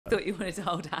thought you wanted to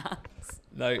hold hands.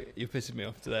 No, you're pissing me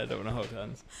off today. I don't want to hold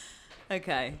hands.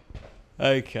 Okay.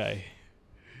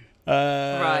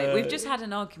 Right, we've just had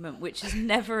an argument, which is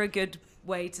never a good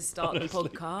way to start honestly, the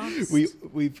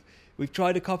podcast. We've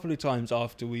tried a couple of times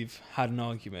after we've had an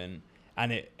argument,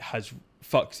 and it has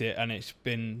fucked it, and it's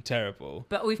been terrible.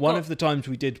 But one of the times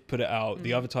we did put it out,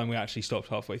 the other time we actually stopped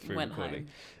halfway through recording. Home.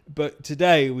 But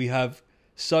today we have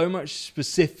so much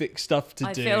specific stuff to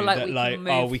do feel like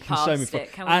that we can so move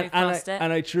it. Can we move past it?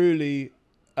 And I truly,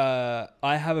 I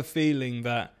have a feeling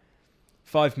that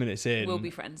 5 minutes in, we'll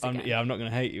be friends again. I'm not going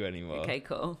to hate you anymore. Okay,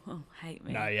 cool. Oh, hate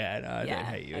me. No, I don't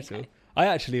hate you at all. I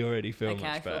actually already feel much better.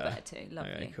 Okay, I feel better too.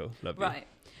 Lovely. Okay, cool. Lovely. Right.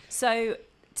 So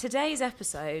today's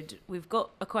episode, we've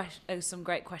got some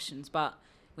great questions, but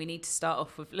we need to start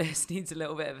off with Lewis needs a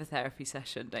little bit of a therapy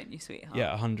session, don't you, sweetheart?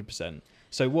 Yeah, 100%.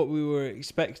 So what we were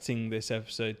expecting this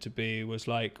episode to be was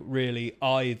like really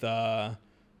either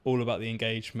all about the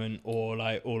engagement or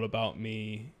like all about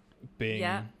me being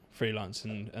freelance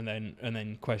and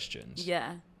then questions.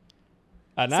 Yeah.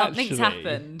 And something's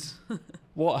happened.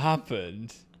 What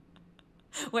happened?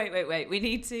 Wait. We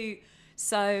need to.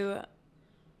 So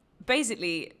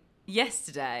basically,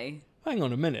 yesterday. Hang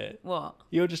on a minute. What?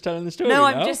 You're just telling the story. No,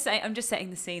 now? I'm just setting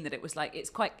the scene that it was like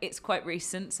it's quite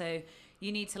recent, so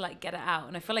you need to like get it out,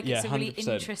 and I feel like it's a really 100%.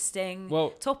 Interesting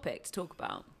topic to talk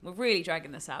about. We're really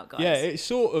dragging this out, guys. Yeah, it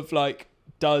sort of like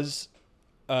does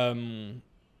relate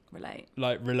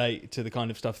to the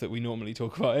kind of stuff that we normally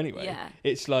talk about anyway. Yeah.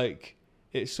 It's like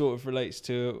it sort of relates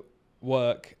to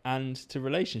work and to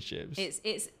relationships.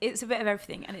 It's a bit of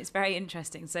everything, and it's very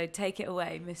interesting. So take it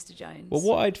away, Mr. Jones. Well,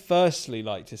 what I'd firstly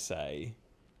like to say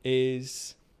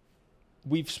is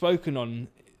we've spoken on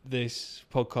this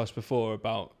podcast before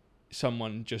about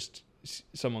someone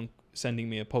sending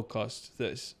me a podcast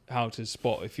that's how to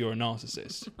spot if you're a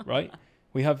narcissist, right?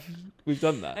 We've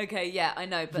done that. Okay, yeah, I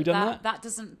know, but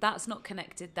that's not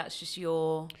connected. That's just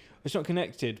your. It's not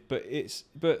connected, but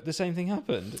the same thing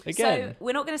happened again. So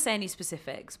we're not going to say any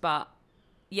specifics, but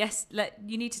yes,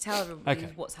 you need to tell everybody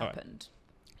what's happened.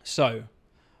 Right. So,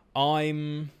 all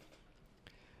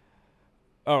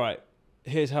right.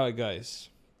 Here's how it goes.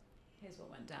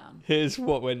 Here's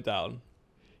what went down.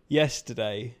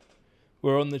 Yesterday,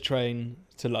 we're on the train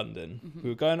to London. Mm-hmm. We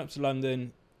were going up to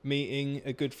London, meeting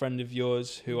a good friend of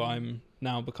yours who I'm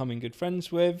now becoming good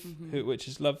friends with, which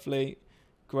is lovely,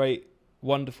 great,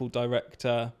 wonderful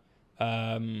director,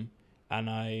 and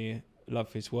I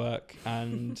love his work.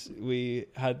 And we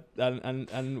had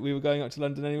and we were going up to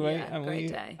London anyway, and we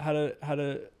day. had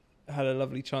a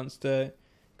lovely chance to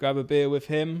grab a beer with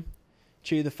him,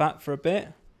 chew the fat for a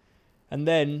bit. And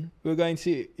then we were going to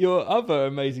see your other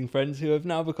amazing friends who have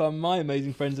now become my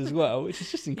amazing friends as well, which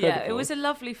is just incredible. Yeah, it was a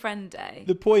lovely friend day.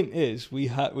 The point is, we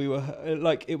were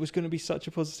like, it was going to be such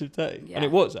a positive day. Yeah. And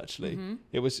it was actually. Mm-hmm.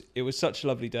 It was such a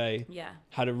lovely day. Yeah.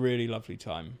 Had a really lovely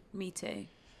time. Me too.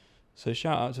 So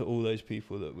shout out to all those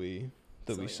people that we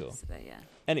saw. Yesterday, yeah.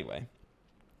 Anyway,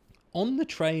 on the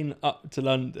train up to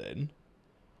London,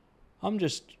 I'm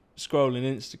just scrolling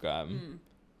Instagram,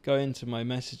 going to my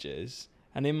messages.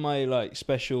 And in my like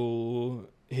special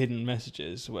hidden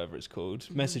messages, whatever it's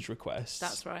called, message requests.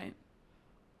 That's right.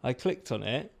 I clicked on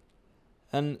it,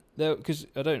 and because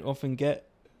I don't often get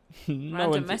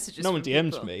random messages. No one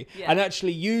DMs people. Me, yeah. And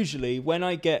actually, usually when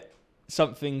I get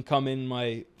something come in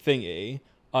my thingy,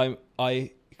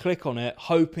 I click on it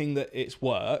hoping that it's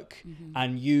work,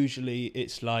 and usually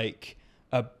it's like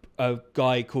a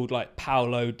guy called like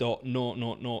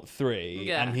Paolo.0003,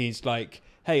 and he's like,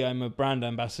 hey, I'm a brand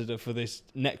ambassador for this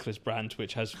necklace brand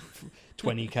which has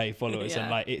 20k followers and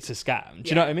like it's a scam. Do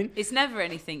you know what I mean? It's never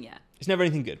anything yet. It's never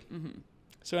anything good.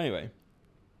 So anyway,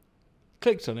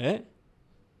 clicked on it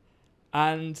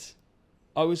and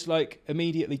I was like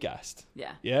immediately gassed.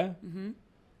 Yeah. Yeah?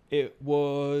 It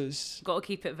was... Got to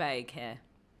keep it vague here.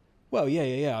 Well,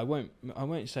 yeah. I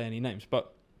won't say any names,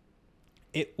 but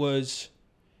it was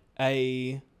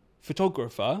a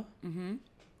photographer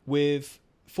with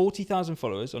 40,000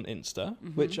 followers on Insta,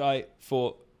 which I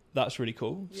thought that's really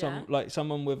cool. Yeah.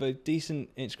 Someone with a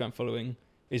decent Instagram following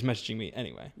is messaging me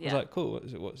anyway. Yeah. I was like, cool.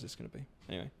 What's this going to be?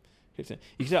 Anyway, you can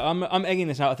tell I'm egging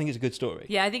this out. I think it's a good story.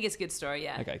 Yeah, I think it's a good story.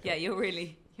 Yeah. Okay. Cool. Yeah, you're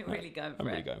really going for it. I'm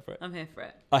really going for it. I'm here for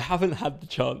it. I haven't had the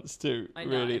chance to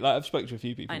really. Like I've spoken to a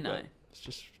few people. I know. But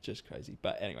it's just crazy.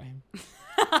 But anyway,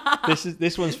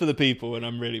 this one's for the people, and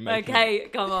I'm really making. Okay,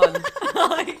 come on.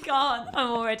 I can't.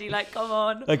 I'm already like, come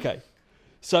on. Okay.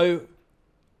 So,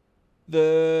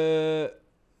 the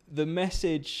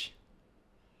message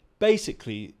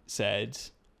basically said,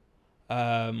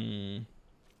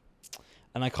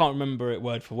 and I can't remember it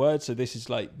word for word, so this is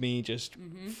like me just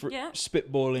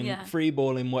spitballing,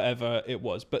 freeballing, whatever it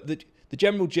was. But the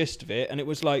general gist of it, and it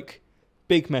was like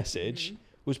big message,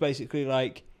 was basically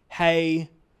like, hey,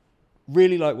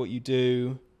 really like what you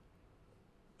do,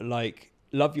 like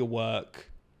love your work.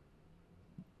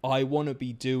 I want to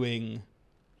be doing,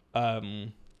 I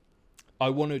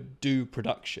want to do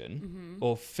production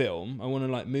or film. I want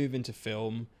to like move into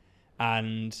film,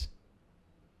 and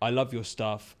I love your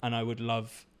stuff, and I would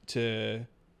love to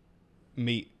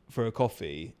meet for a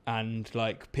coffee and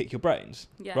like pick your brains,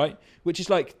 right? Which is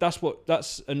like that's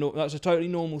a totally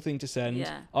normal thing to send.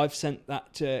 Yeah. I've sent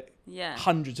that to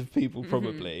hundreds of people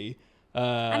probably.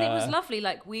 And it was lovely.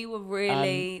 Like we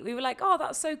were like, oh,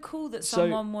 that's so cool that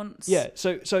someone wants. Yeah.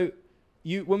 So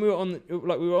when we were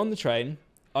on the train,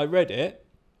 I read it.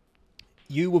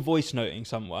 You were voice noting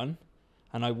someone,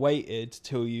 and I waited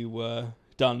till you were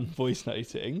done voice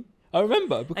noting. I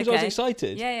remember because I was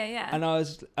excited. Yeah.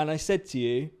 And I said to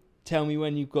you, tell me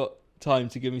when you've got time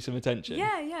to give me some attention.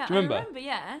 Yeah. Do you remember? I remember,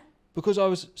 yeah. Because I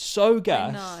was so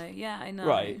gassed. I know.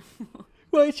 Right.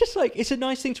 Well, it's just like, it's a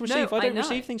nice thing to receive. I don't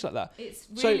receive things like that. It's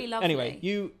really lovely. Anyway,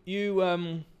 you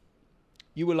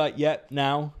were like, yep,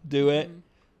 now do it.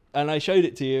 And I showed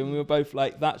it to you, and we were both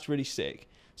like, that's really sick.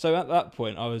 So at that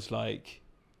point, I was like,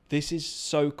 this is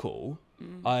so cool.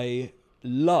 I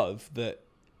love that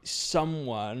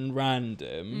someone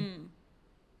random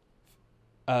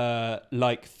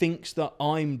like thinks that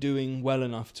I'm doing well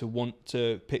enough to want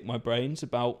to pick my brains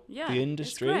about the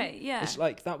industry. It's great, yeah. It's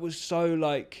like, that was so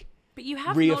like, but you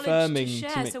have reaffirming knowledge to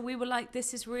share, to me. So we were like,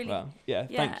 this is really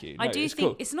thank you. I do think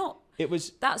cool. it's not,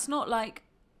 that's not like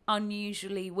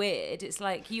unusually weird. It's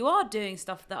like you are doing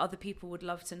stuff that other people would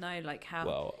love to know, like how.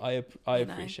 Well, I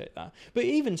appreciate that, but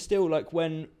even still, like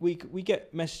when we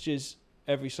get messages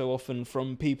every so often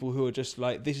from people who are just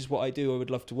like, this is what I do, I would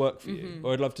love to work for you,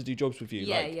 or I'd love to do jobs with you.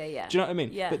 Yeah. Do you know what I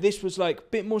mean? Yeah. But this was like a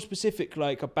bit more specific,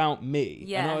 like about me.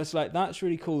 Yeah. And I was like, that's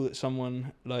really cool that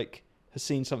someone like has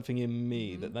seen something in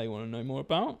me that they want to know more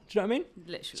about. Do you know what I mean?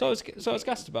 Literally. So I was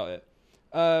gassed about it.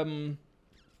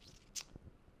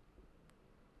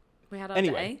 We had our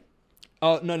day.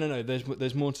 Oh no.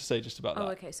 There's more to say just about that.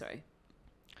 Oh, okay, sorry.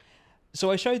 So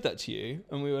I showed that to you,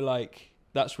 and we were like,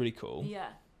 that's really cool. Yeah.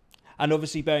 And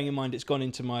obviously, bearing in mind, it's gone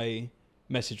into my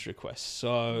message requests.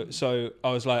 So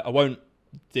I was like, I won't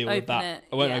deal with that.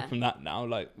 I won't open that now.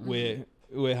 Like we're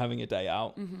having a day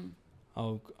out.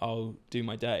 I'll do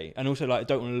my day. And also, like, I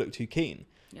don't want to look too keen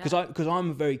because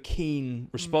I'm a very keen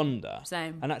responder.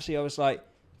 Same. And actually, I was like,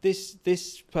 this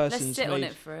person's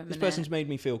this person's made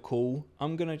me feel cool.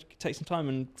 I'm gonna take some time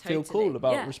and feel cool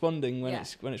about responding when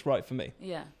it's right for me.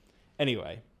 Yeah.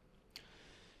 Anyway.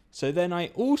 So then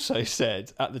I also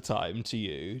said at the time to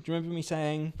you, do you remember me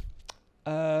saying,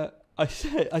 I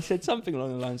said something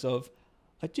along the lines of,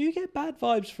 I do get bad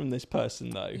vibes from this person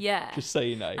though. Yeah. Just so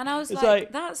you know. And I was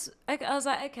like,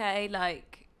 okay,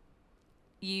 like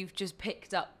you've just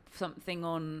picked up something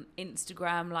on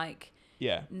Instagram, like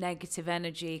negative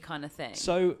energy kind of thing.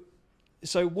 So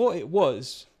what it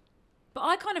was. But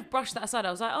I kind of brushed that aside.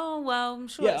 I was like, oh, well, I'm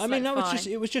sure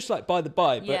it was just like by the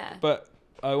by, but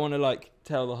I want to like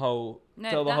tell the whole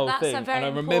thing, and I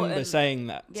remember saying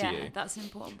that to you. Yeah, that's an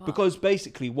important part. Because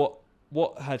basically, what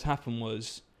had happened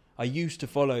was I used to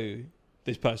follow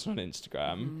this person on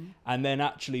Instagram, and then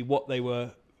actually what they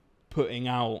were putting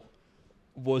out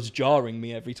was jarring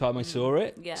me every time I saw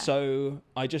it. Yeah. So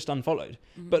I just unfollowed.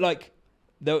 But like,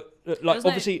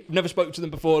 obviously never spoke to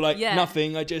them before. Like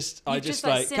nothing. I just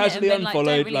like casually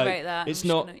unfollowed. It's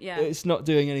not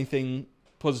doing anything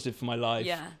positive for my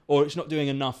life, or it's not doing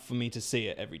enough for me to see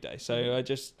it every day. So I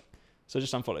just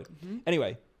unfollowed.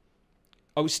 Anyway,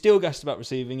 I was still gassed about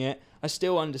receiving it. I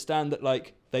still understand that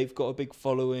like they've got a big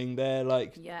following. They're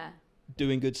like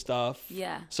doing good stuff.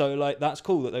 Yeah. So like that's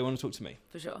cool that they want to talk to me.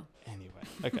 For sure. Anyway,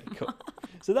 okay, cool.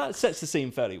 So that sets the scene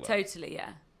fairly well. Totally,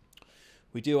 yeah.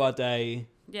 We do our day.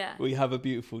 Yeah. We have a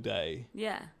beautiful day.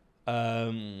 Yeah.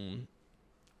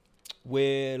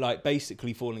 We're like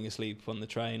basically falling asleep on the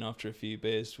train after a few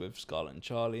beers with Scarlett and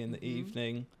Charlie in the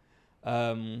evening.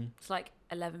 It's like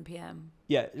 11 p.m.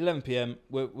 Yeah, 11 p.m.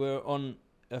 We're on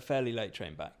a fairly late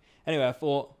train back. Anyway, I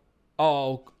thought,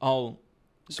 I'll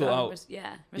sort out. Respond.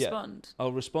 Yeah,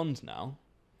 I'll respond now.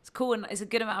 It's cool, and it's a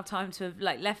good amount of time to have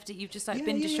like left it. You've just like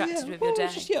been distracted with your day.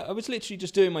 I was literally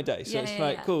just doing my day. So it's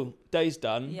like, cool, day's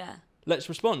done. Yeah. Let's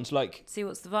respond. Like, see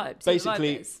what's the vibe.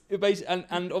 Basically,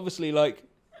 and obviously, like,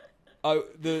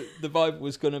 the vibe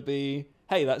was gonna be,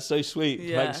 hey, that's so sweet.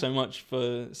 Yeah. Thanks so much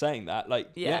for saying that. Like,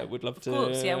 would love to. Of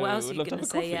course, yeah. What else are you gonna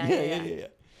say? Yeah.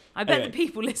 I bet the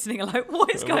people listening are like,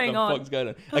 what is going on? What the fuck's going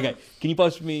on? Okay, can you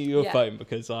pass me your phone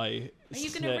because Are you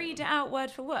going to read it out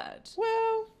word for word?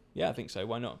 Well, yeah, I think so.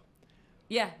 Why not?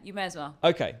 Yeah, you may as well.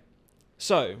 Okay,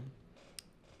 so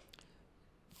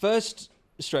first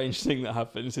strange thing that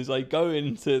happens is I go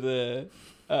into the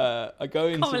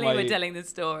Commonly we're telling the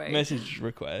story. Message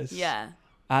request. Yeah.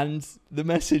 And the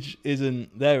message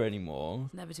isn't there anymore.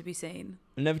 Never to be seen.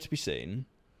 Never to be seen.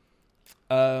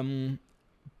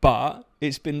 But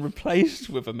it's been replaced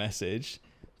with a message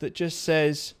that just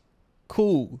says,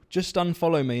 "Cool, just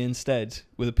unfollow me instead,"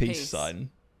 with a peace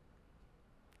sign.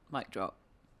 Mic drop.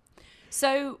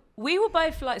 So we were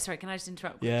both like, sorry, can I just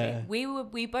interrupt quickly? Yeah.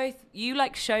 We both, you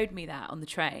like showed me that on the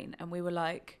train and we were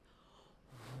like,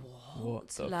 what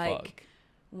the fuck?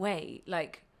 Wait,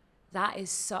 like that is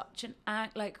such an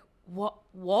act, like what?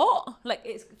 Like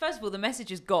it's, first of all, the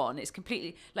message is gone. It's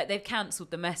completely, like they've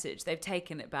cancelled the message. They've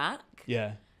taken it back.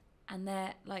 Yeah. And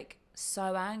they're like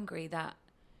so angry that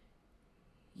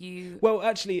you... Well,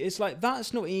 actually, it's like,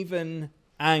 that's not even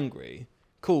angry.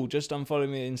 Cool, just unfollow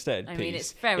me instead. I mean,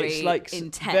 it's very like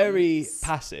intense. Very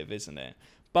passive, isn't it?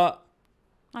 But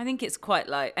I think it's quite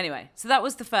like, anyway, so that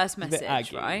was the first message,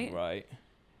 aggy, right? Right.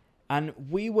 And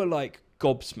we were like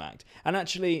gobsmacked. And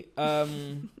actually,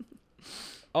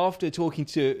 after talking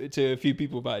to a few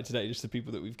people about it today, just the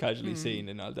people that we've casually seen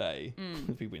in our day,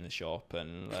 the people in the shop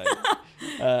and like,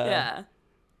 yeah.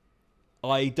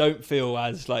 I don't feel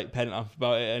as like pent up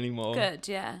about it anymore. Good,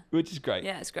 yeah. Which is great.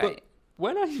 Yeah, it's great. But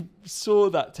when I saw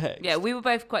that text, yeah, we were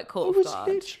both quite caught off guard. I was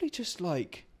literally just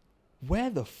like, where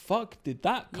the fuck did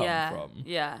that come from?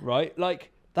 Yeah. Right?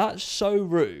 Like, that's so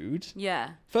rude.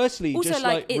 Yeah. Firstly, also, just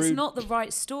like it's rude. not the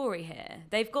right story here.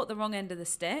 They've got the wrong end of the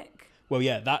stick. Well,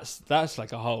 yeah, that's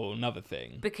like a whole another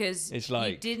thing. Because it's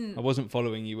like, I wasn't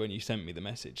following you when you sent me the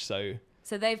message, so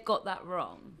they've got that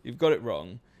wrong. You've got it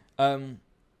wrong.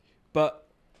 But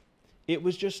it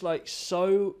was just like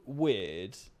so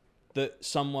weird that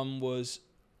someone was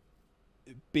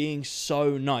being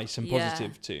so nice and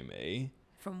positive to me.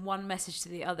 From one message to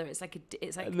the other, it's like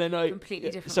completely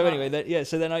different. So anyway,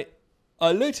 so then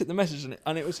I looked at the message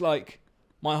and it was like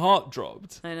my heart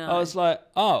dropped. I know. I was like,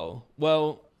 oh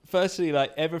well. Firstly,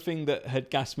 like everything that had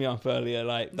gassed me up earlier,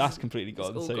 like that's completely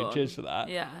gone. So gone. Cheers for that.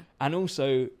 Yeah. And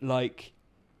also, like,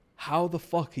 how the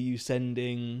fuck are you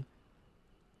sending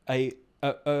a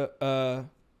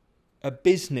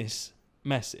business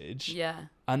message? Yeah.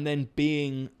 And then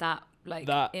being that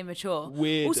immature.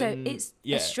 Weird. Also, it's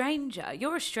a stranger.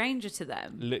 You're a stranger to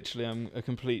them. Literally, I'm a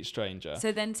complete stranger.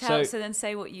 So then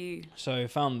say what you. So I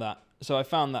found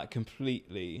that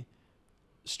completely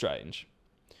strange.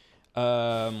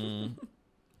 And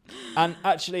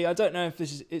actually, I don't know if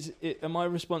this is are my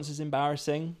responses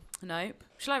embarrassing? Nope.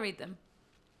 Shall I read them?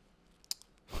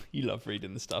 You love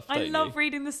reading the stuff. I love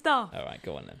reading the stuff. All right,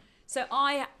 go on then. So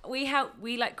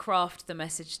we like craft the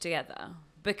message together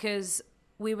because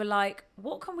we were like,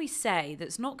 what can we say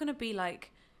that's not going to be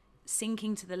like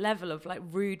sinking to the level of like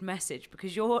rude message,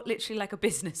 because you're literally like a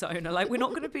business owner. Like we're not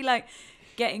going to be like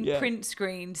getting print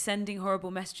screened, sending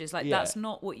horrible messages. Like that's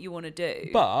not what you want to do.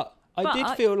 But I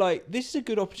did feel like this is a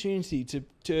good opportunity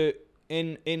to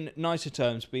in nicer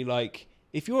terms be like,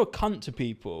 if you're a cunt to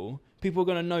people are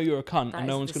going to know you're a cunt, and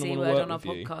no one's going to want to work with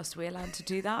you. On our podcast, are we allowed to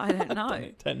do that? I don't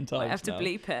know. 10 times. I have to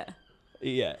bleep it.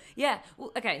 Yeah. Yeah.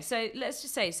 Well, okay. So let's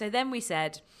just say. So then we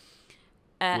said,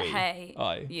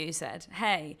 you said,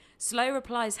 hey, slow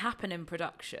replies happen in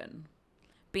production.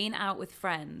 Been out with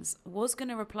friends. Was going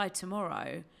to reply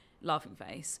tomorrow. Laughing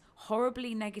face.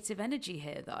 Horribly negative energy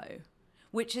here though.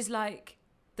 Which is like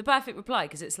the perfect reply,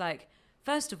 because it's like,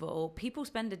 first of all, people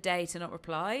spend a day to not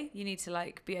reply. You need to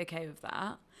like be okay with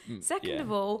that. Second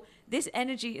of all, this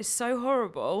energy is so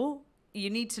horrible. You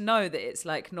need to know that it's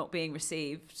like not being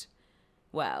received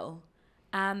well.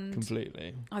 And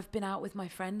completely. I've been out with my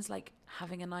friends, like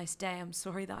having a nice day. I'm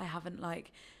sorry that I haven't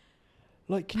like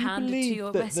can handed you to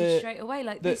your message straight away.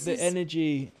 Like the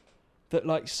energy that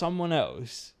like someone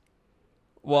else,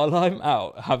 while I'm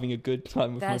out having a good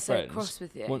time with my friends, cross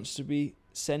with you. Wants to be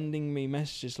sending me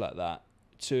messages like that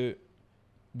to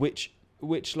which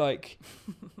like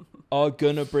are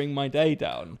gonna bring my day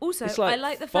down. Also, like, I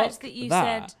like the fact that you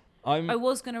said I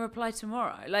was gonna reply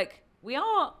tomorrow. Like you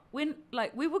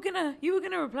were gonna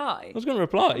reply. I was gonna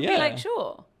reply, yeah. Be like,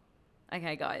 sure.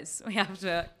 Okay, guys, we have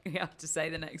to say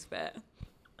the next bit.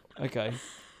 Okay.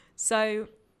 So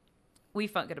we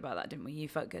felt good about that, didn't we? You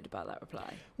felt good about that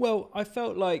reply. Well, I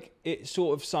felt like it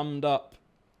sort of summed up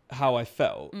how I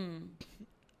felt.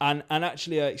 And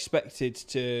actually I expected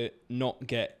to not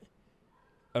get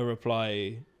a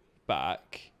reply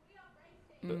back.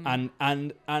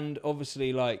 And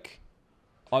obviously like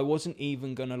I wasn't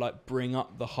even gonna like bring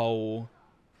up the whole.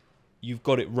 You've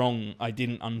got it wrong. I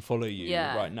didn't unfollow you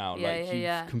right now.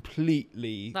 You've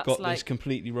completely got this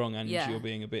completely wrong, and you're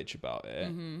being a bitch about it.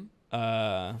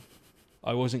 Mm-hmm.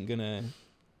 I wasn't gonna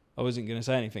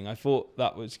say anything. I thought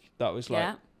that was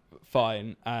like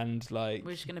fine, and like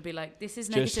we're just gonna be like, this is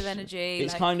negative energy.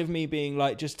 It's kind of me being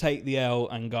like, just take the L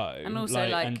and go, and also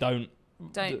like and don't.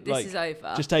 This is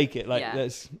over. Just take it.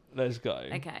 Let's go.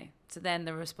 Okay. So then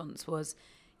the response was,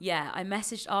 yeah, I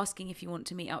messaged asking if you want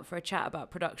to meet up for a chat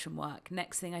about production work.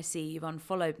 Next thing I see, you've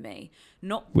unfollowed me.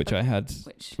 Which I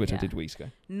did weeks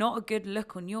ago. Not a good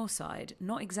look on your side.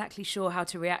 Not exactly sure how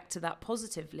to react to that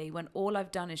positively when all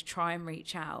I've done is try and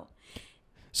reach out.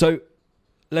 So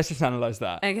let's just analyse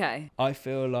that. Okay. I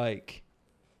feel like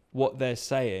what they're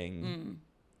saying,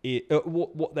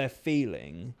 what they're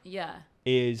feeling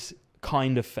is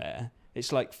kind of fair.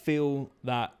 It's like, feel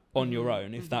that on your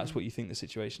own if that's what you think the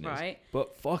situation is. Right.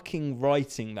 But fucking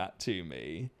writing that to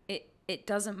me. It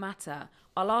doesn't matter.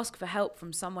 I'll ask for help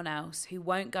from someone else who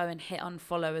won't go and hit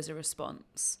unfollow as a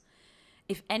response.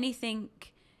 If anything,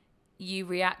 you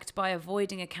react by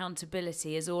avoiding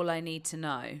accountability is all I need to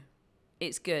know.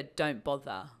 It's good. Don't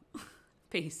bother.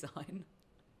 Peace sign.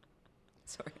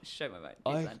 Sorry, show my vote.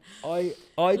 Peace sign.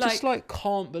 I just like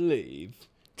can't believe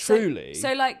truly.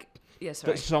 So like, yeah,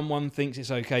 sorry. That someone thinks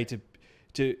it's okay to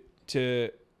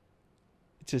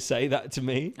say that to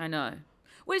me. I know.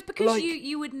 Well, it's because like,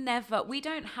 you would never. We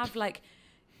don't have like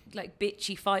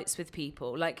bitchy fights with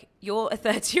people. Like, you're a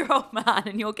 30-year-old man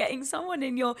and you're getting someone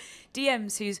in your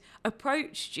DMs who's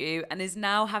approached you and is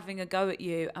now having a go at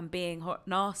you and being hot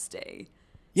nasty.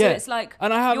 Yeah, so it's like,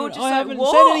 and I haven't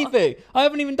said anything. I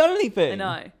haven't even done anything. I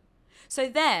know. So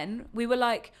then we were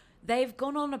like, they've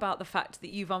gone on about the fact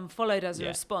that you've unfollowed as a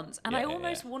response. And I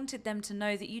almost wanted them to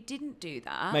know that you didn't do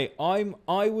that. Mate,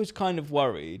 I was kind of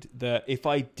worried that if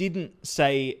I didn't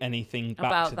say anything back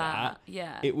about to that,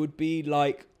 it would be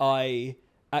like I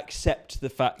accept the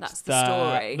fact that's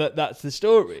the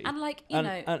story. And like, you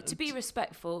know, to be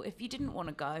respectful, if you didn't want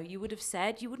to go, you would have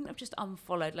said, you wouldn't have just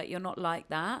unfollowed, like, you're not like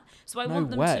that. So I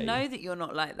want them to know that you're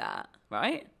not like that,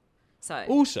 right? So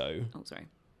also, oh, sorry.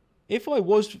 If I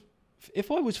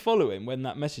was following when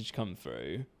that message come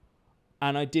through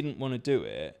and I didn't want to do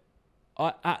it,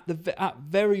 at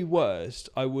very worst,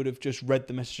 I would have just read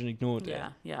the message and ignored it.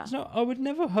 Yeah. No, I would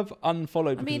never have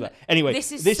unfollowed because of that. Anyway,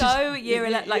 this is year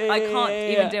 11. Like, I can't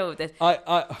even deal with this.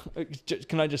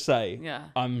 Can I just say,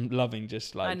 I'm loving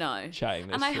just like chatting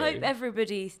this and I through. hope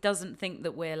everybody doesn't think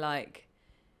that we're like,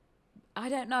 I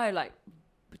don't know, like,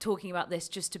 talking about this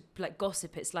just to like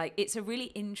gossip. It's like, it's a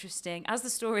really interesting, as the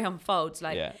story unfolds,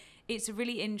 like, it's a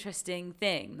really interesting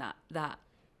thing that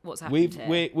what's happened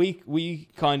here. We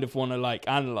kind of want to like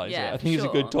analyse it. I think it's a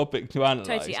good topic to analyse.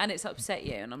 Totally, and it's upset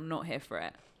you, and I'm not here for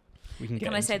it.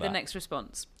 Can I say the next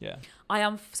response? Yeah.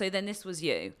 So then this was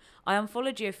you. I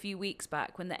unfollowed you a few weeks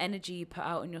back when the energy you put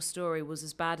out on your story was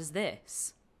as bad as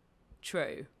this.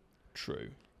 True.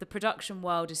 The production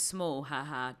world is small,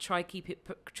 haha. Try keep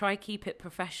it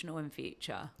professional in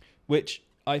future. Which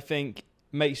I think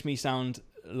makes me sound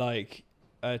like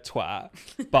a twat,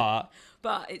 but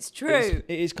but it's true.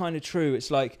 It is kind of true.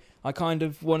 It's like I kind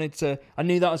of wanted to. I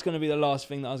knew that was going to be the last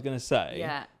thing that I was going to say.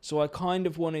 Yeah. So I kind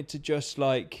of wanted to just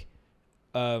like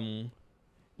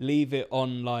leave it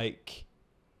on like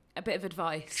a bit of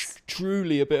advice.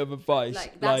 Truly, a bit of advice.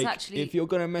 Like, that's actually, if you're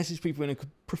going to message people in a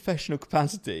professional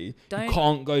capacity, you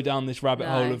can't go down this rabbit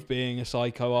hole of being a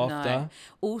psycho after. No.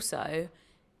 Also,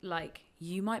 like,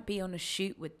 you might be on a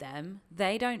shoot with them.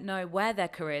 They don't know where their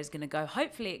career is going to go.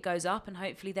 Hopefully it goes up and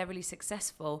hopefully they're really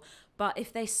successphul. But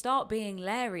if they start being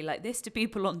Larry like this to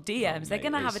people on DMs, they're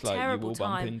going to have a terrible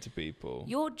time. Bump into people.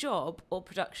 Your job or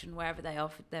production, wherever they are,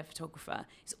 their photographer,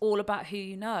 is all about who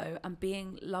you know and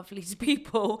being lovely to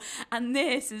people. And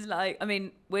this is like, I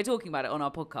mean, we're talking about it on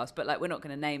our podcast, but like, we're not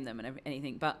going to name them and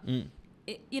anything. But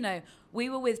you know,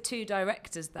 we were with 2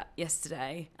 directors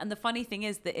yesterday. And the funny thing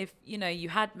is that if, you know, you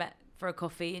had met for a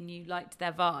coffee and you liked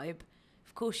their vibe,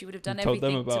 of course you would have done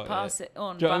everything to pass it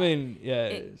on. Do you know what I mean? Yeah,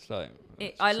 it's like...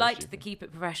 I liked the keep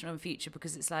it professional in future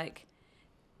because it's like,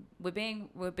 we're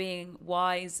being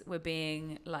wise, we're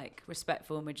being like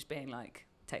respectful, and we're just being like,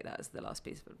 take that as the last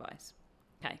piece of advice.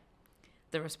 Okay.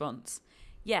 The response.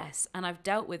 Yes, and I've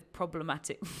dealt with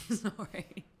problematic...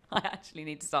 Sorry, I actually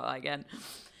need to start that again.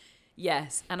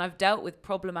 Yes, and I've dealt with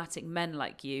problematic men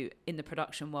like you in the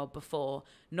production world before.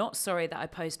 Not sorry that I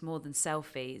post more than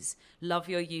selfies. Love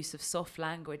your use of soft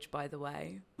language, by the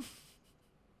way.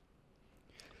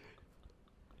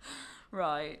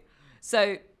 Right.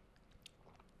 So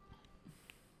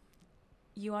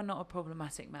You are not a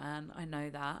problematic man. I know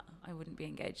that. I wouldn't be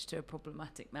engaged to a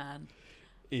problematic man.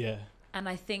 Yeah. And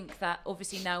I think that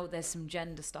obviously now there's some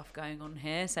gender stuff going on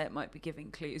here, so it might be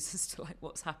giving clues as to like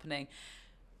what's happening.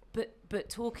 But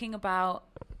talking about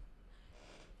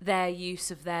their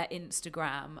use of their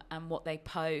Instagram and what they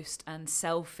post and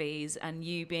selfies and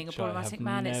you being a problematic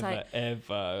man, it's like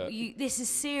ever this has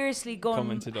seriously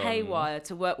gone haywire on.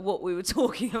 to what we were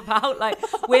talking about. Like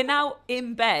we're now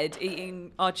in bed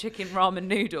eating our chicken ramen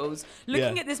noodles,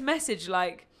 looking at this message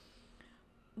like,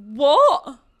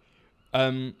 what?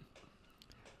 And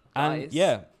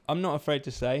yeah, I'm not afraid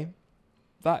to say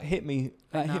that hit me.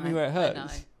 That hit me where it hurts. I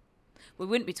know. We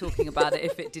wouldn't be talking about it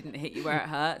if it didn't hit you where it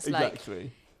hurts.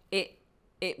 Exactly. Like,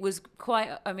 it was quite,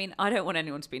 I mean, I don't want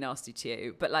anyone to be nasty to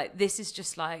you, but like, this is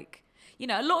just like, you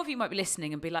know, a lot of you might be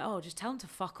listening and be like, oh, just tell them to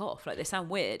fuck off. Like, they sound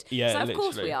weird. Yeah, so of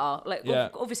literally. course we are. Like,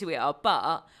 obviously we are.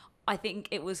 But I think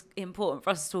it was important for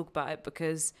us to talk about it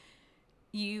because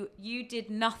you did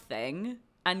nothing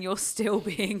and you're still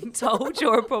being told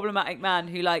you're a problematic man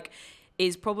who, like,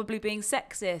 is probably being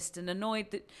sexist and annoyed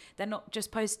that they're not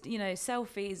just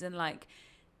selfies, and like,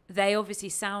 they obviously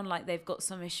sound like they've got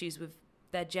some issues with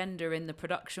their gender in the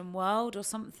production world or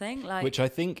something, like, which I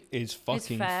think is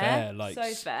fucking fair. Like,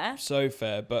 so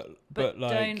fair, but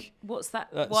like, what's that?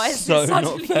 That's why is so this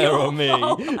not fair on me?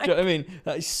 Fault? Do you know what I mean?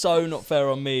 That is so not fair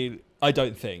on me. I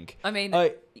don't think. I mean,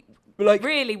 like,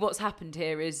 really, what's happened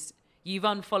here is you've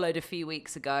unfollowed a few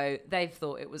weeks ago. They've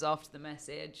thought it was after the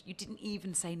message. You didn't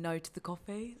even say no to the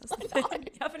coffee. That's the thing.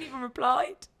 You haven't even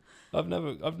replied. We've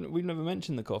never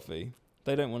mentioned the coffee.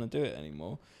 They don't want to do it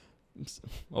anymore.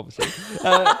 Obviously.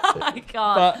 I can't.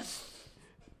 But,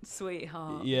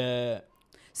 sweetheart. Yeah.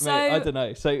 So mate, I don't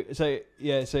know. So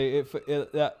yeah. So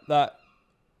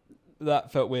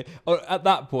that felt weird. At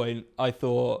that point, I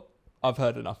thought I've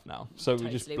heard enough now. So totally,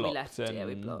 we just blocked. We left.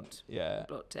 We blocked. Yeah. We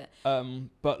blocked it.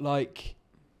 But like,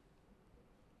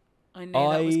 I knew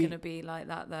that was going to be like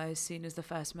that though. As soon as the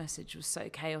first message was so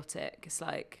chaotic, it's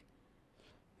like,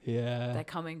 yeah, they're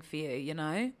coming for you. You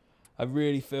know. I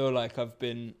really feel like I've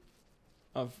been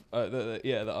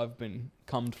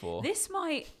cummed for. This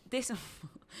might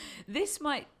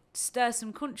stir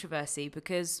some controversy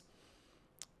because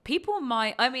people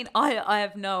might, I mean, I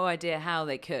have no idea how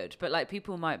they could, but like,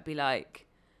 people might be like,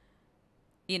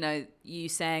 you know, you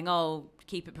saying, oh,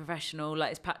 keep it professional, like,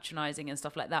 it's patronizing and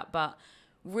stuff like that. But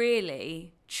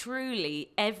really,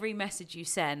 truly, every message you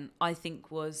sent, I think,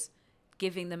 was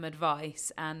giving them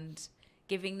advice and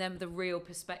giving them the real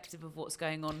perspective of what's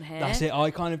going on here. That's it.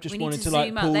 I kind of just wanted to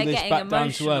like pull this back down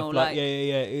to earth. Like,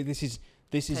 yeah. This is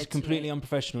totally. Completely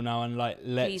unprofessional now, and like,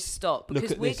 please stop,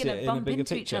 because we're going to bump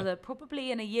into each other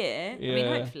probably in a year. Yeah. I mean,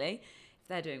 hopefully, if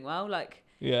they're doing well, like,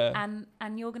 yeah.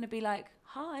 And you're going to be like,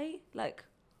 hi, like,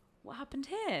 what happened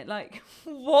here? Like,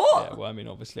 what? Yeah. Well, I mean,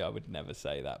 obviously, I would never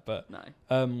say that, but no.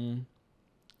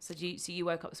 So you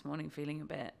woke up this morning feeling a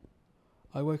bit.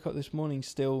 I woke up this morning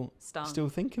still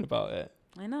thinking about it.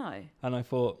 I know. And I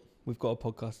thought, we've got a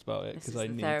podcast about it because I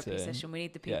need therapy session. We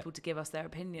need the people to give us their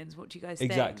opinions. What do you guys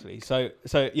think? Exactly. So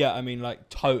yeah, I mean, like,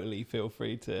 totally feel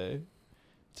free to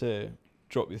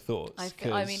drop your thoughts.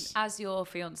 I mean, as your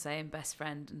fiance and best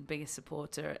friend and biggest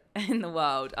supporter in the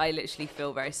world, I literally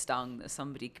feel very stung that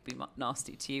somebody could be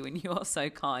nasty to you, and you are so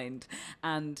kind,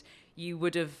 and you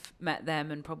would have met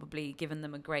them and probably given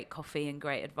them a great coffee and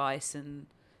great advice and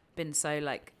been so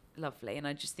like lovely. And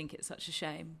I just think it's such a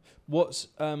shame. What's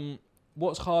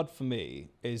hard for me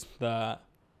is that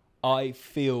I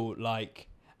feel like,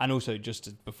 and also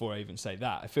just before I even say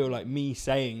that, I feel like me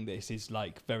saying this is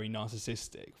like very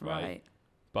narcissistic, right?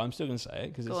 But I'm still going to say it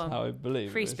because it's how I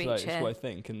believe. Free speech it's here. what I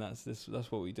think, and that's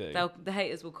what we do. The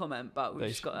haters will comment, but we've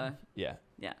just got to... Yeah.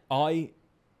 Yeah. I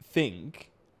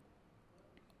think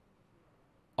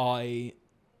I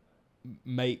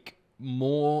make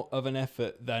more of an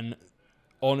effort than,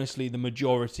 honestly, the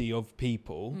majority of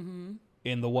people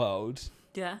in the world.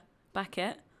 Yeah. Back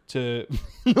it. To...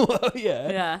 well,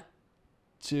 yeah. Yeah.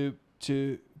 To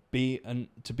be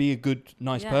a good,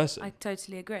 nice person. I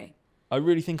totally agree. I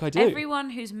really think I do. Everyone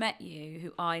who's met you,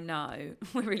 who I know,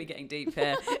 we're really getting deep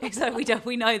here. Except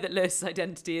we know that Lewis's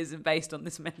identity isn't based on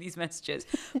these messages,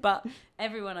 but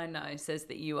everyone I know says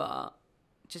that you are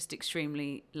just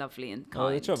extremely lovely and kind.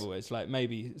 Well, the trouble is, like,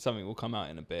 maybe something will come out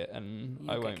in a bit, and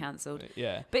I won't get cancelled.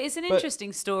 Yeah, but it's an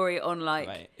interesting story on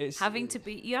like having to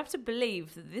be. You have to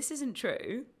believe that this isn't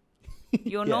true.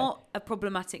 You're not a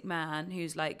problematic man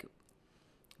who's like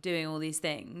doing all these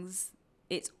things.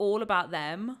 It's all about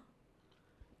them.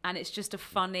 And it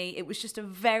was just a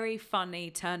very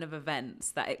funny turn of events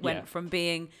that it went from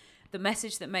being the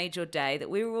message that made your day, that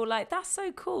we were all like, that's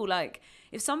so cool. Like,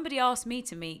 if somebody asked me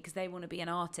to meet because they want to be an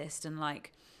artist, and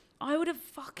like, I would have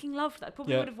fucking loved that. I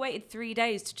probably would have waited 3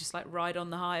 days to just like ride on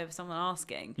the high of someone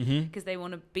asking because they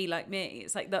want to be like me.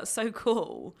 It's like, that's so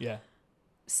cool. Yeah.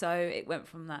 So it went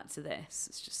from that to this.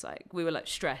 It's just like, we were like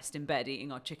stressed in bed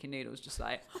eating our chicken noodles, just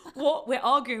like, what? We're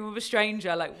arguing with a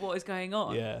stranger. Like, what is going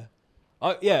on? Yeah.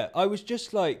 I was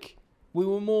just like, we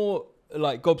were more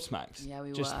like gobsmacked. Yeah, we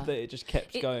were. Just that it just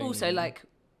kept going. Also, like,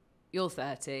 you're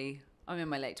 30. I'm in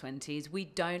my late 20s. We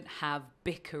don't have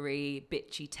bickery,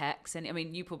 bitchy texts. And I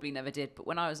mean, you probably never did, but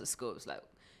when I was at school, it was like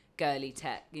girly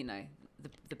tech, you know,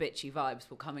 the bitchy vibes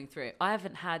were coming through. I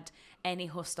haven't had any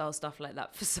hostile stuff like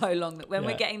that for so long that when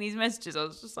we're getting these messages, I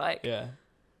was just like... Yeah.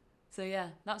 So yeah,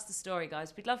 that's the story,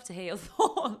 guys. We'd love to hear your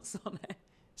thoughts on it.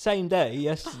 Same day,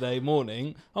 yesterday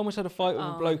morning, I almost had a fight with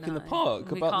a bloke in the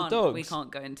park about the dogs. We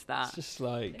can't go into that. It's just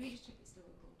like... Let me just check it's still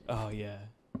recording. Oh, yeah.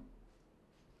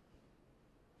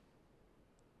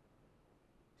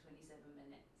 27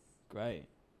 minutes. Great.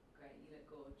 Great, you look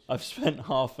gorgeous. I've spent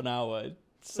half an hour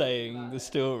saying the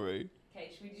story.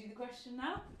 Okay, should we do the question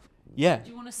now? Yeah. Do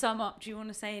you want to sum up? Do you want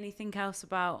to say anything else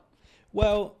about...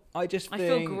 Well, I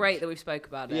feel great that we've spoke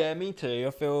about it. Yeah, me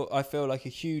too. I feel like a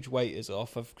huge weight is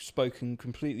off. I've spoken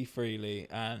completely freely,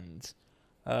 and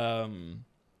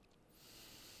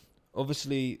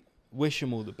obviously wish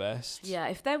them all the best. Yeah,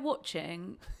 if they're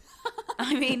watching,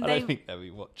 I mean, I don't think they'll be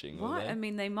watching. What? I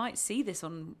mean, they might see this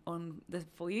on the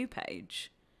For You page.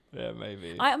 Yeah,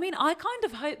 maybe. I mean, I kind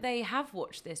of hope they have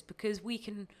watched this, because we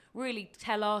can really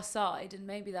tell our side, and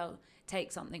maybe they'll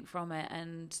take something from it,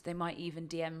 and they might even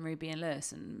DM Ruby and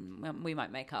Lewis, and we might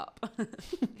make up.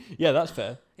 Yeah, that's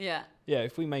fair. Yeah. Yeah,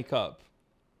 if we make up.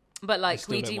 But like,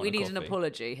 we need an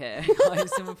apology here,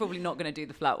 guys, and we're probably not going to do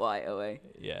the flat white, are we?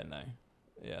 Yeah, no.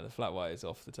 Yeah, the flat white is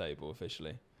off the table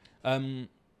officially.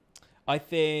 I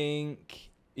think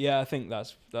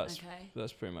that's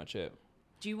pretty much it.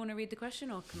 Do you want to read the question,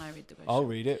 or can I read the question? I'll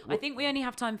read it. I think we only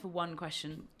have time for one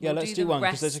question. Yeah, let's do one,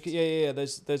 because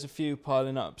there's a few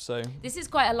piling up. So this is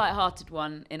quite a light-hearted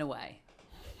one in a way.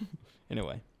 In a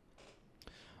way.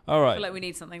 All right. I feel like we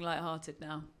need something light-hearted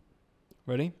now.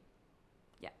 Ready?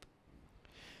 Yep.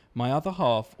 My other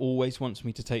half always wants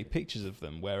me to take pictures of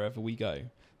them wherever we go.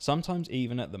 Sometimes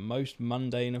even at the most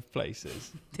mundane of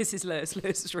places. This is Lewis.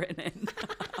 Lewis has written in.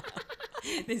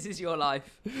 This is your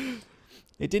life.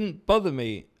 It didn't bother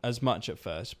me as much at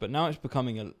first, but now it's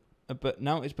becoming a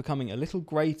little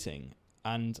grating,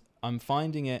 and I'm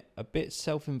finding it a bit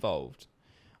self-involved.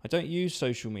 I don't use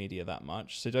social media that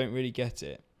much, so don't really get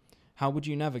it. How would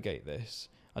you navigate this?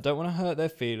 I don't want to hurt their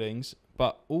feelings,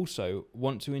 but also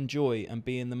want to enjoy and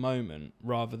be in the moment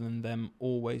rather than them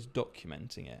always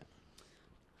documenting it.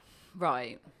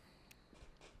 Right.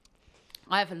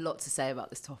 I have a lot to say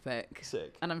about this topic.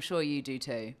 Sick. And I'm sure you do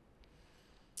too.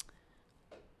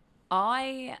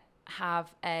 I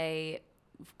have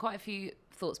quite a few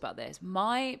thoughts about this.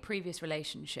 My previous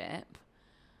relationship,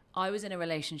 I was in a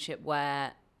relationship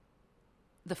where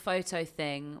the photo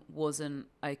thing wasn't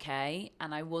okay,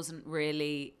 and I wasn't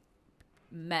really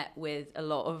met with a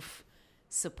lot of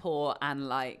support and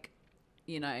like,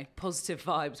 you know, positive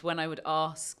vibes when I would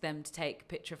ask them to take a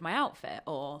picture of my outfit,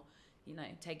 or, you know,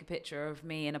 take a picture of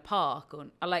me in a park, or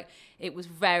like, it was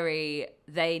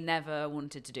they never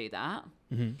wanted to do that.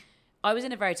 Mm-hmm. I was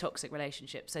in a very toxic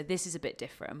relationship, so this is a bit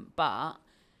different, but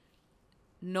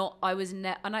and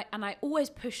I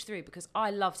always push through, because I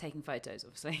love taking photos,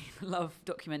 obviously. I love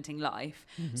documenting life.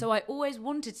 Mm-hmm. So I always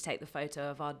wanted to take the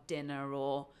photo of our dinner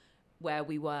or where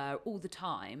we were all the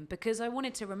time, because I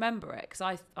wanted to remember it, because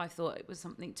I thought it was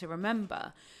something to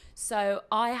remember. So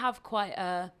I have quite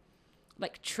a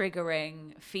like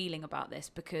triggering feeling about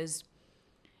this, because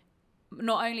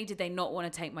not only did they not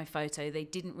want to take my photo, they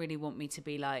didn't really want me to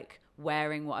be like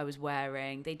wearing what I was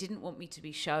wearing. They didn't want me to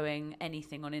be showing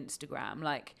anything on Instagram.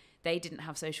 Like, they didn't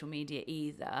have social media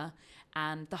either.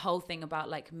 And the whole thing about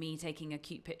like me taking a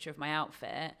cute picture of my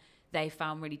outfit, they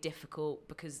found really difficult,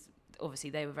 because obviously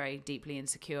they were very deeply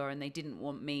insecure, and they didn't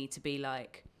want me to be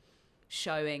like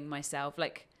showing myself.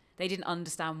 Like, they didn't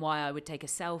understand why I would take a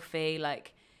selfie.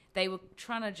 Like, they were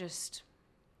trying to just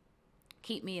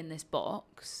keep me in this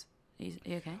box. Are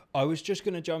you okay? I was just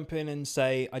going to jump in and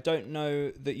say, I don't know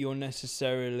that you're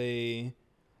necessarily...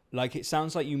 Like, it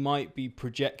sounds like you might be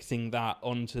projecting that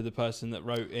onto the person that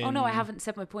wrote in. Oh, no, I haven't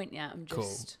said my point yet. I'm cool.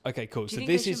 just... Okay, cool. Do you so think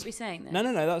this I shouldn't be saying this?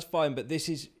 No, that's fine. But this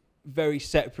is very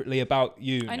separately about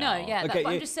you I now. know, yeah. Okay,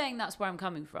 but I'm just saying that's where I'm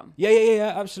coming from.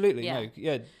 Yeah, absolutely. Yeah. No,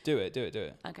 yeah, do it.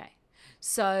 Okay.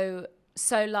 So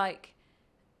like,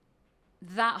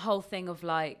 that whole thing of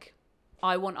like,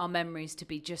 I want our memories to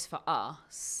be just for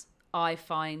us. I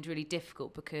find really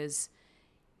difficult because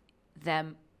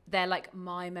they're like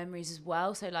my memories as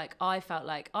well. So like I felt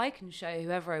like I can show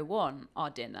whoever I want our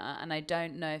dinner, and I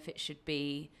don't know if it should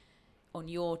be on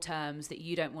your terms that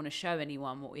you don't want to show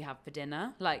anyone what we have for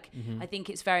dinner. Like I think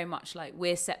it's very much like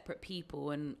we're separate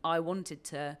people, and I wanted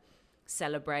to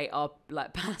celebrate our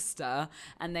like pasta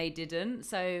and they didn't.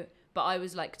 So but I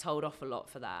was like told off a lot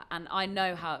for that, and I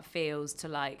know how it feels to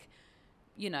like,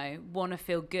 you know, want to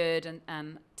feel good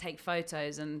and take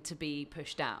photos and to be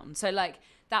pushed down. So like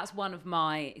that's one of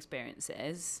my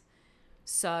experiences.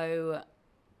 So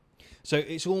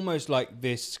it's almost like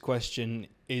this question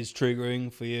is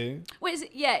triggering for you. Well,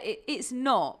 it's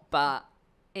not, but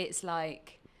it's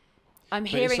like I'm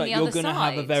hearing like the other you're gonna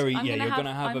side. have a very you're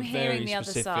gonna have a very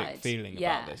specific side. feeling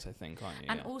about this, I think, aren't you?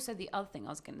 And also the other thing I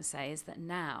was going to say is that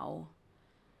now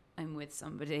I'm with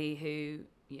somebody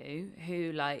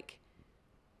who like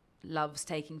loves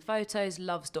taking photos,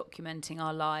 loves documenting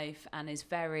our life, and is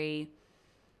very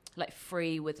like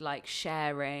free with like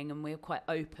sharing, and we're quite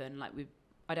open. Like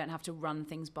I don't have to run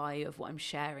things by you of what I'm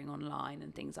sharing online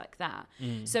and things like that.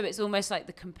 So it's almost like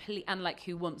the complete, and like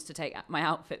who wants to take my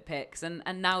outfit pics, and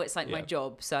now it's like my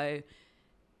job. So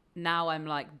now I'm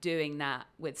like doing that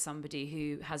with somebody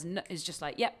who is just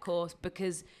like, yep, of course,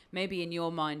 because maybe in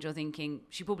your mind you're thinking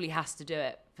she probably has to do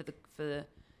it for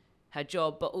her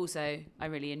job, but also I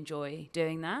really enjoy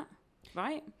doing that,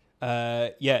 right?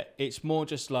 It's more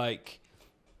just like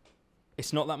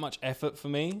it's not that much effort for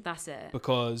me. That's it.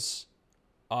 Because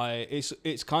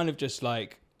it's kind of just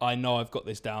like I know I've got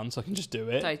this down, so I can just do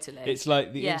it. Totally. It's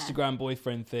like the Instagram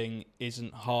boyfriend thing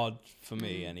isn't hard for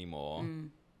me anymore.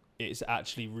 It's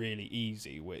actually really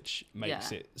easy, which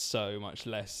makes it so much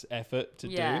less effort to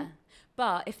do.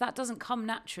 But if that doesn't come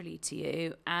naturally to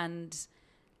you, and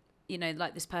you know,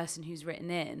 like this person who's written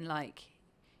in, like,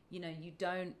 you know, you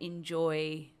don't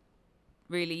enjoy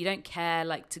really, you don't care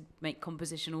like to make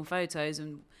compositional photos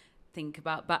and think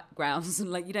about backgrounds, and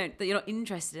like you're not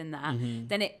interested in that,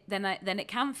 then it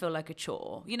can feel like a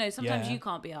chore. You know, sometimes you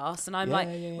can't be asked, and I'm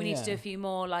we need to do a few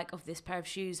more like of this pair of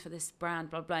shoes for this brand,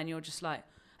 blah blah, and you're just like,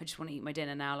 I just want to eat my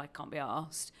dinner now, like can't be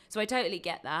asked. So I totally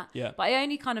get that. But I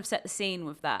only kind of set the scene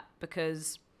with that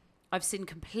because I've seen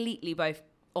completely both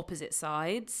opposite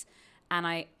sides, and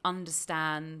I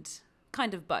understand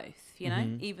kind of both, you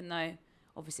know, even though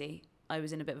obviously I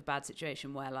was in a bit of a bad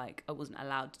situation where like I wasn't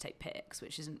allowed to take pics,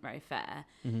 which isn't very fair.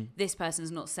 This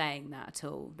person's not saying that at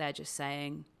all. They're just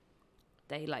saying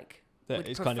they like would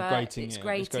it's prefer, kind of grating. It's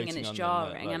grating and it's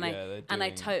jarring, like, and I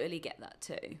totally get that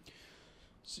too.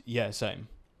 Yeah, same.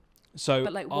 So,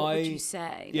 but like, what would you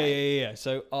say? Yeah.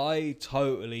 So I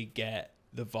totally get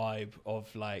the vibe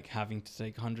of like having to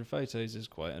take 100 photos is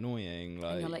quite annoying.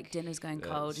 Like, and you're like, dinner's going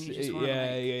cold, and you just want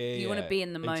to you want to be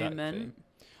in the moment.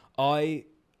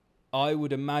 I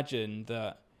would imagine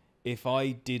that if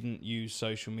I didn't use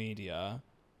social media,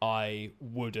 I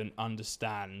wouldn't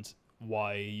understand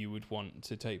why you would want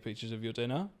to take pictures of your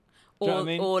dinner. Do you know what I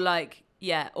mean? Or like,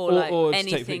 or anything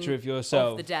to take a picture of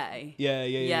yourself of the day.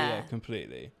 Yeah,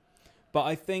 completely. But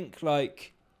I think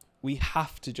like we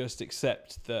have to just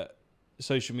accept that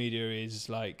social media is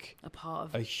like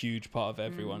a huge part of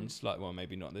everyone's life. Well,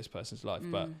 maybe not this person's life,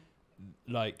 but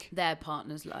like their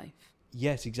partner's life.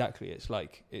 Yes, exactly. It's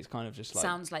like, it's kind of just like,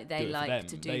 sounds like they like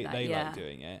to do that. They like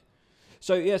doing it.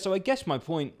 So so I guess my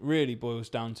point really boils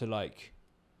down to like,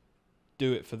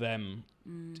 do it for them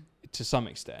to some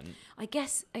extent. I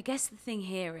guess the thing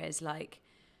here is like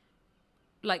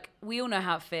we all know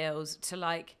how it feels to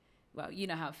like, well, you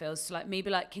know how it feels to like me be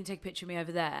like, can you take a picture of me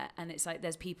over there? And it's like,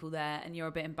 there's people there and you're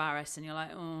a bit embarrassed and you're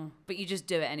like, oh, but you just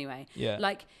do it anyway. Yeah.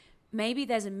 Like maybe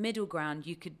there's a middle ground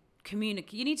you could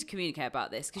communicate. You need to communicate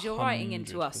about this because you're 100%. Writing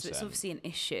into us, so it's obviously an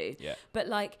issue. But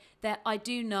like I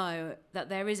do know that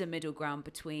there is a middle ground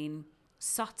between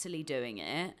subtly doing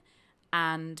it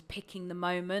and picking the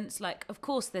moments. Like, of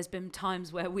course there's been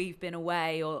times where we've been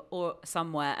away or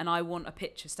somewhere and I want a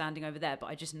picture standing over there, but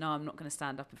I just know I'm not going to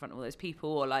stand up in front of all those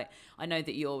people, or like I know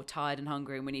that you're tired and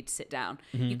hungry and we need to sit down.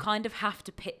 You kind of have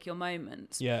to pick your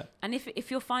moments. And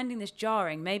if you're finding this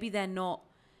jarring, maybe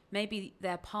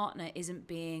their partner isn't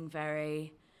being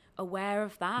very aware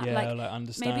of that. Like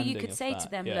understanding. Maybe you could say to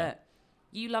them, yeah. look,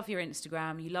 you love your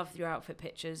Instagram, you love your outfit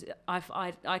pictures.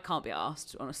 I can't be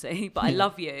asked, honestly, but I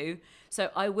love you, so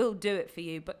I will do it for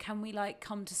you. But can we like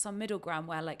come to some middle ground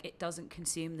where like it doesn't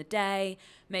consume the day?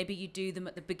 Maybe you do them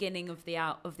at the beginning of the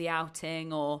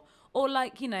outing, or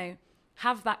like, you know,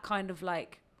 have that kind of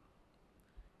like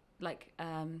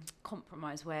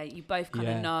compromise where you both kind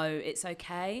of know it's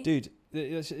okay. Dude,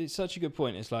 it's such a good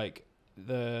point. It's like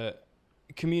the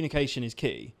communication is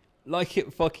key. like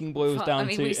it fucking boils down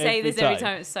to. we say this every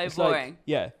time. It's so boring.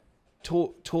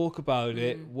 Talk about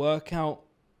it. Work out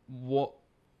what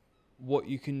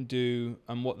you can do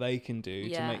and what they can do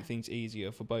to make things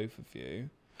easier for both of you.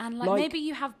 And like maybe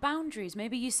you have boundaries.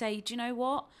 Maybe you say, do you know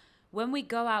what? When we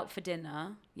go out for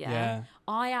dinner,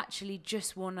 I actually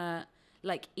just want to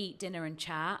like eat dinner and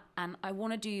chat, and I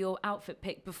want to do your outfit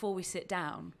pick before we sit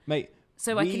down. Mate.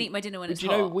 So I can eat my dinner when it's hot.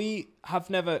 Do you know, we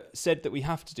have never said that we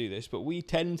have to do this, but we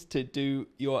tend to do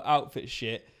your outfit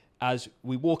shit as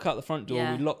we walk out the front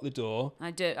door, we lock the door. I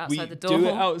do it outside the door. We do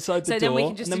it outside the door, then we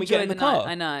can just and then we get in the car.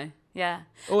 I know, yeah.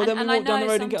 Or then we walk down the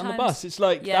road and get on the bus. It's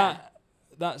like that.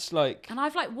 That's like... And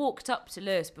I've like walked up to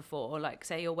Lewis before, like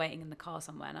say you're waiting in the car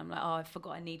somewhere and I'm like, oh, I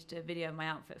forgot I need to do a video of my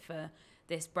outfit for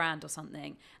this brand or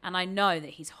something, and I know that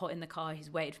he's hot in the car, he's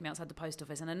waited for me outside the post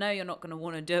office, and I know you're not going to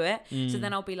want to do it, so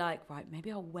then I'll be like, right,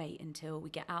 maybe I'll wait until we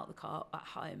get out the car at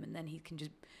home and then he can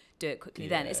just do it quickly.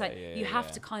 Then it's like you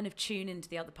have to kind of tune into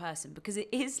the other person, because it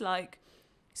is like,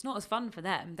 it's not as fun for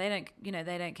them. They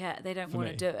don't care, they don't want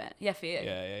to do it. For you.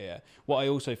 Yeah. What I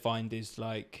also find is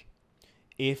like,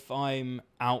 if I'm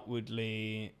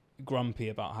outwardly grumpy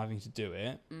about having to do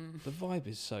it, the vibe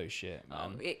is so shit,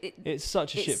 man. It's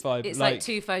such a shit vibe. It's like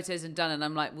 2 photos and done, and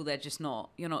I'm like, well, they're just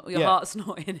not. Your heart's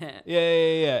not in it.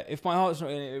 Yeah. If my heart's not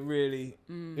in it,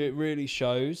 it really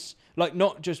shows. Like,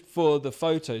 not just for the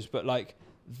photos, but like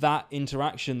that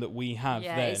interaction that we have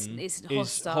it's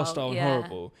hostile and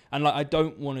horrible. And like, I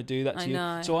don't want to do that to you.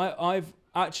 Know. So I've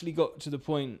actually got to the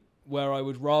point where I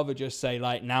would rather just say,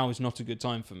 like, now is not a good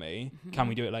time for me. Can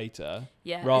we do it later?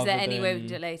 Yeah. Is there any way we can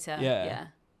do it later? Yeah.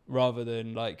 Rather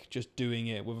than like just doing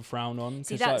it with a frown on.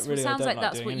 See, that's like, really, sounds like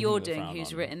that's what you're doing.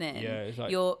 Who's on. Written in? Yeah, it's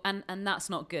like, and that's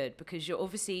not good, because you're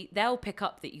obviously, they'll pick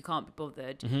up that you can't be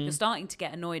bothered. You're starting to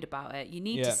get annoyed about it. You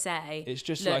need to say, it's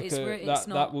just look, like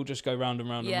that will just go round and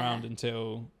round and round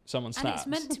until someone snaps.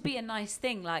 And it's meant to be a nice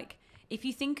thing. Like, if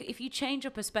you change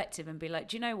your perspective and be like,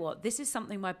 do you know what? This is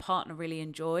something my partner really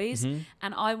enjoys, and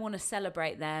I want to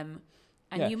celebrate them.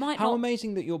 And you might How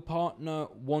amazing that your partner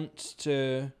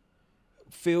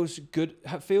feels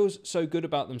so good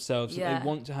about themselves that they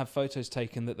want to have photos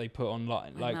taken that they put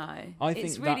online. Like, I think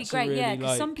it's really that's great. Really,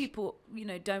 because some people,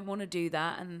 don't want to do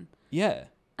that, and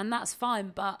that's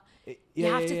fine. But you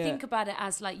have to think about it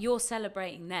as like you're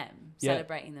celebrating them,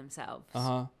 celebrating themselves.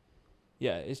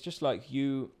 Yeah, it's just like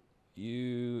you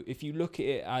if you look at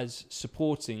it as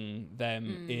supporting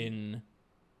them in,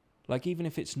 like, even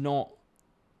if it's not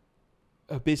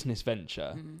a business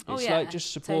venture, it's like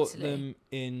just support them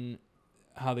in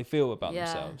how they feel about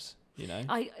themselves,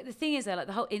 the thing is, though, like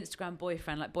the whole Instagram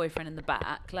boyfriend, like boyfriend in the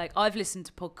back, like I've listened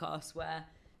to podcasts where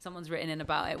someone's written in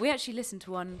about it. We actually listened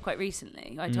to one quite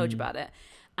recently, I told you about it,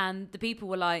 and the people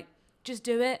were like, just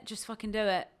do it, just fucking do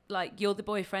it. Like, you're the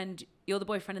boyfriend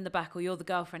in the back, or you're the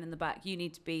girlfriend in the back, you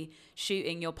need to be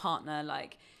shooting your partner,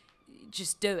 like,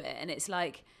 just do it. And it's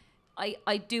like,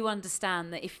 I do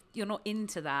understand that if you're not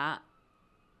into that,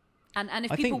 and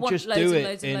if people want loads and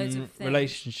loads and loads of things,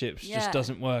 relationships just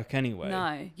doesn't work anyway.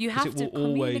 No, you have to communicate. It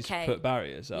will always put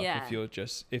barriers up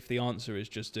if the answer is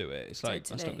just do it. It's like,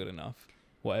 that's not good enough,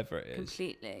 whatever it is.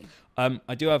 Completely.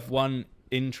 I do have one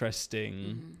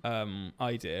interesting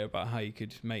idea about how you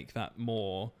could make that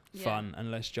more fun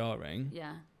and less jarring.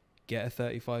 Get a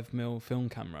 35mm film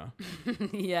camera.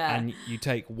 And you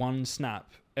take one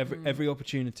snap. Every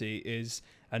opportunity is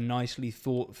a nicely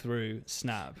thought through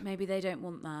snap. Maybe they don't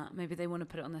want that. Maybe they want to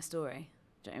put it on their story.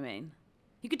 Do you know what I mean?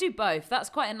 You could do both. That's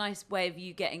quite a nice way of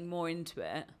you getting more into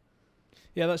it.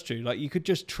 Yeah, that's true. Like, you could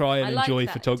just try and enjoy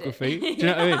photography. Do you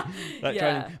know what I mean?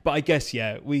 Like, but I guess,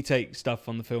 we take stuff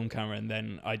on the film camera, and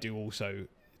then I do also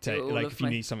take, like, if you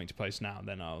need something to post now,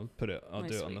 then I'll do it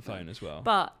on the phone as well.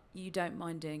 But you don't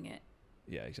mind doing it.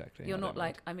 Yeah, exactly. You're not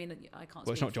like, I mean, I can't.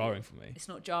 Well, it's not jarring for me. It's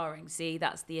not jarring. See,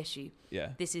 that's the issue.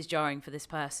 Yeah. This is jarring for this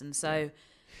person. So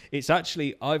it's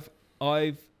actually, I've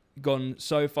gone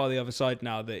so far the other side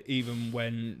now that even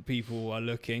when people are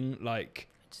looking, like,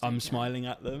 I'm smiling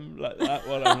at them like that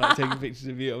while I'm like taking pictures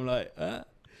of you. I'm like, do you know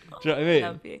what I mean?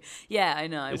 Love you. Yeah, I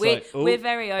know. It's we're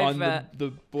very over. I'm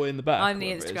the boy in the back. I'm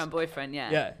the Instagram boyfriend.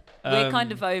 Yeah. Yeah. We're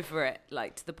kind of over it,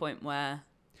 like, to the point where.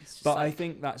 It's just I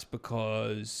think that's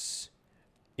because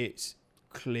it's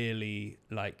clearly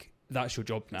like that's your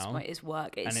job now. It's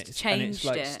work. It's changed.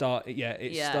 And it's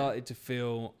like started to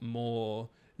feel more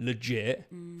legit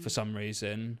for some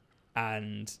reason.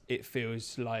 And it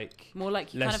feels like more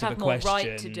like you kind of have more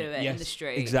right to do it in the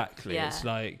street. Exactly. Yeah. It's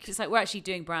like we're actually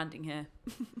doing branding here.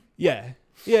 Yeah.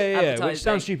 Which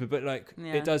sounds stupid, but like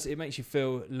it makes you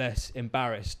feel less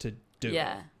embarrassed to do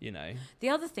it. The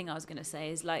other thing I was going to say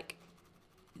is, like,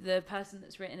 the person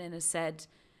that's written in has said,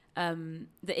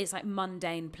 that it's like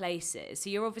mundane places. So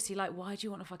you're obviously like, why do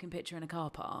you want a fucking picture in a car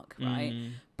park,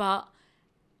 right? But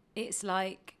it's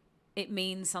like, it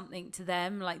means something to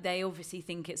them. Like they obviously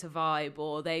think it's a vibe,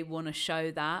 or they want to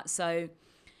show that. So,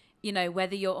 you know,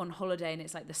 whether you're on holiday and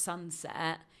it's like the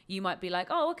sunset, you might be like,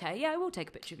 oh, okay, yeah, we'll take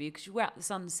a picture of you because we're at the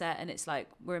sunset and it's like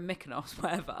we're in Mykonos,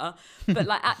 whatever. But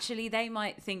like actually they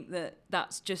might think that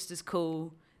that's just as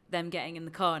cool, them getting in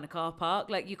the car in a car park.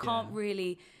 Like you can't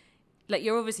really... Like,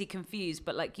 you're obviously confused,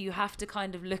 but, like, you have to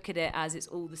kind of look at it as it's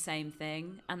all the same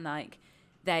thing. And, like,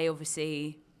 they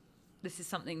obviously... This is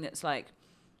something that's, like,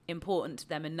 important to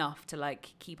them enough to,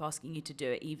 like, keep asking you to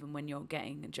do it even when you're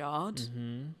getting jarred. It's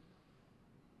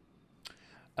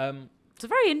a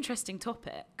very interesting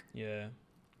topic. Yeah,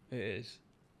 it is.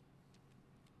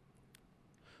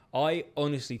 I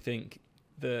honestly think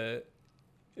the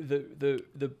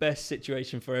best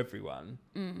situation for everyone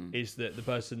is that the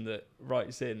person that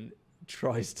writes in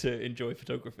tries to enjoy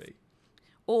photography.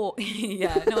 Or,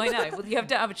 yeah, no, I know. Well, you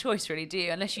don't have a choice really, do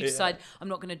you? Unless you decide, I'm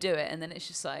not going to do it, and then it's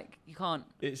just like, you can't.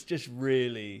 It's just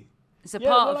really... It's a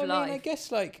part of I life. mean, I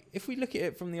guess, like, if we look at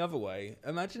it from the other way,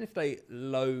 imagine if they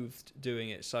loathed doing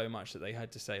it so much that they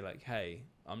had to say, like, hey,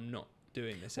 I'm not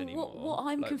doing this anymore. What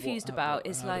I'm confused about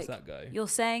is, like, you're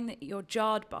saying that you're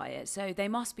jarred by it, so they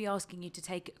must be asking you to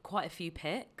take quite a few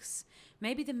pics.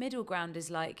 Maybe the middle ground is,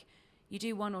 like, you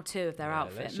do 1 or 2 of their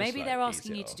outfit. Maybe like, they're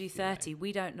asking you to do 30. You know?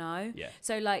 We don't know. Yeah.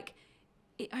 So like,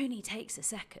 it only takes a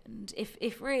second.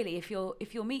 If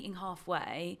you're meeting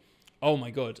halfway. Oh my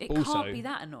god! It can't be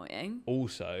that annoying.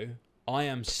 Also, I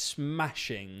am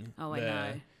smashing. Oh, I know. Do you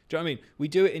know what I mean? We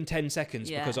do it in 10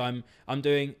 seconds because I'm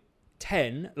doing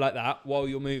 10 like that while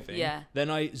you're moving. Yeah.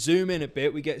 Then I zoom in a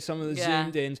bit. We get some of the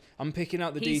zoomed in. I'm picking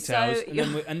out the details,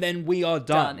 and then we are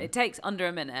done. It takes under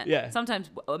a minute. Yeah. Sometimes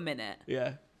a minute.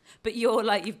 Yeah. But you're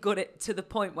like, you've got it to the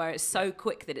point where it's so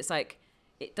quick that it's like,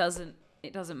 it doesn't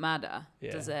matter,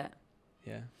 does it?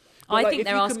 Yeah. I think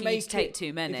they're asking you to take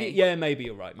too many. Maybe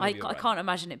you're right. I can't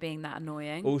imagine it being that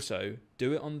annoying. Also,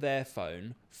 do it on their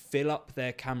phone, fill up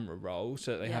their camera roll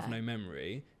so that they have no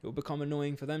memory. It will become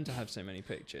annoying for them to have so many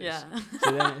pictures. Yeah.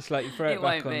 So then it's like you throw it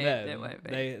back on them. It won't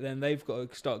be. Then they've got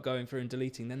to start going through and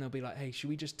deleting. Then they'll be like, hey, should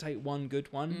we just take one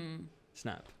good one?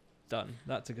 Snap. Done.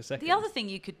 That took a second. The other thing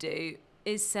you could do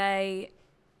is say,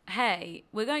 hey,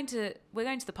 we're going to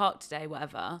the park today,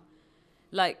 whatever.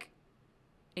 Like,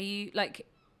 are you, like,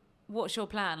 what's your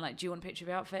plan? Like, do you want a picture of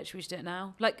your outfit? Should we just do it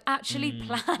now? Like, actually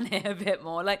plan it a bit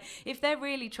more. Like, if they're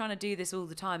really trying to do this all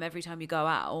the time, every time you go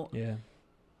out,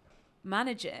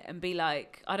 manage it and be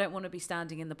like, I don't want to be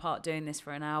standing in the park doing this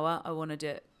for an hour. I want to do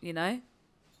it, you know?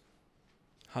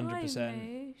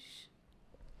 100%.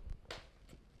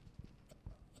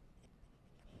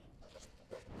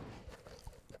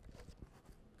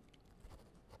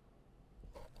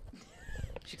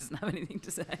 She doesn't have anything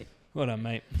to say. Well done,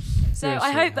 mate. So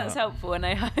I hope that's helpful, and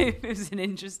I hope it was an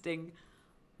interesting,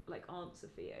 like, answer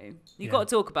for you. You've got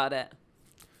to talk about it.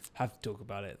 Have to talk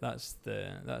about it. That's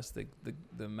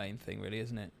the main thing, really,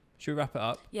 isn't it? Should we wrap it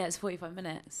up? Yeah, it's 45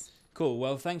 minutes. Cool.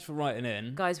 Well, thanks for writing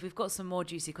in, guys. We've got some more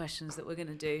juicy questions that we're going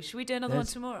to do. Should we do another one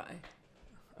tomorrow?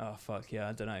 Oh fuck yeah!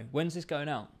 I don't know. When's this going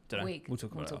out? Don't know. Week. We'll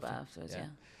talk about it afterwards. Yeah.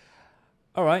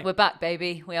 All right. We're back,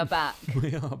 baby. We are back.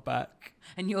 We are back.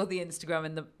 And you're the Instagram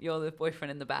and you're the boyfriend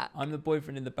in the back. I'm the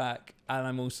boyfriend in the back, and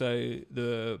I'm also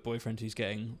the boyfriend who's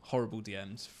getting horrible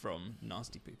DMs from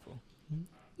nasty people.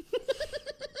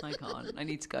 I can't. I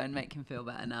need to go and make him feel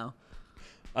better now.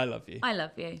 I love you. I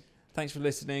love you. Thanks for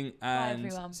listening,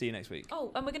 and see you next week.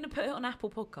 Oh, and we're going to put it on Apple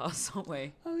Podcasts, aren't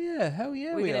we? Oh yeah, hell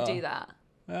yeah, we're going to do that.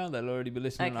 Well, they'll already be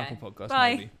listening on Apple Podcasts.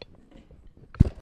 Bye. Maybe.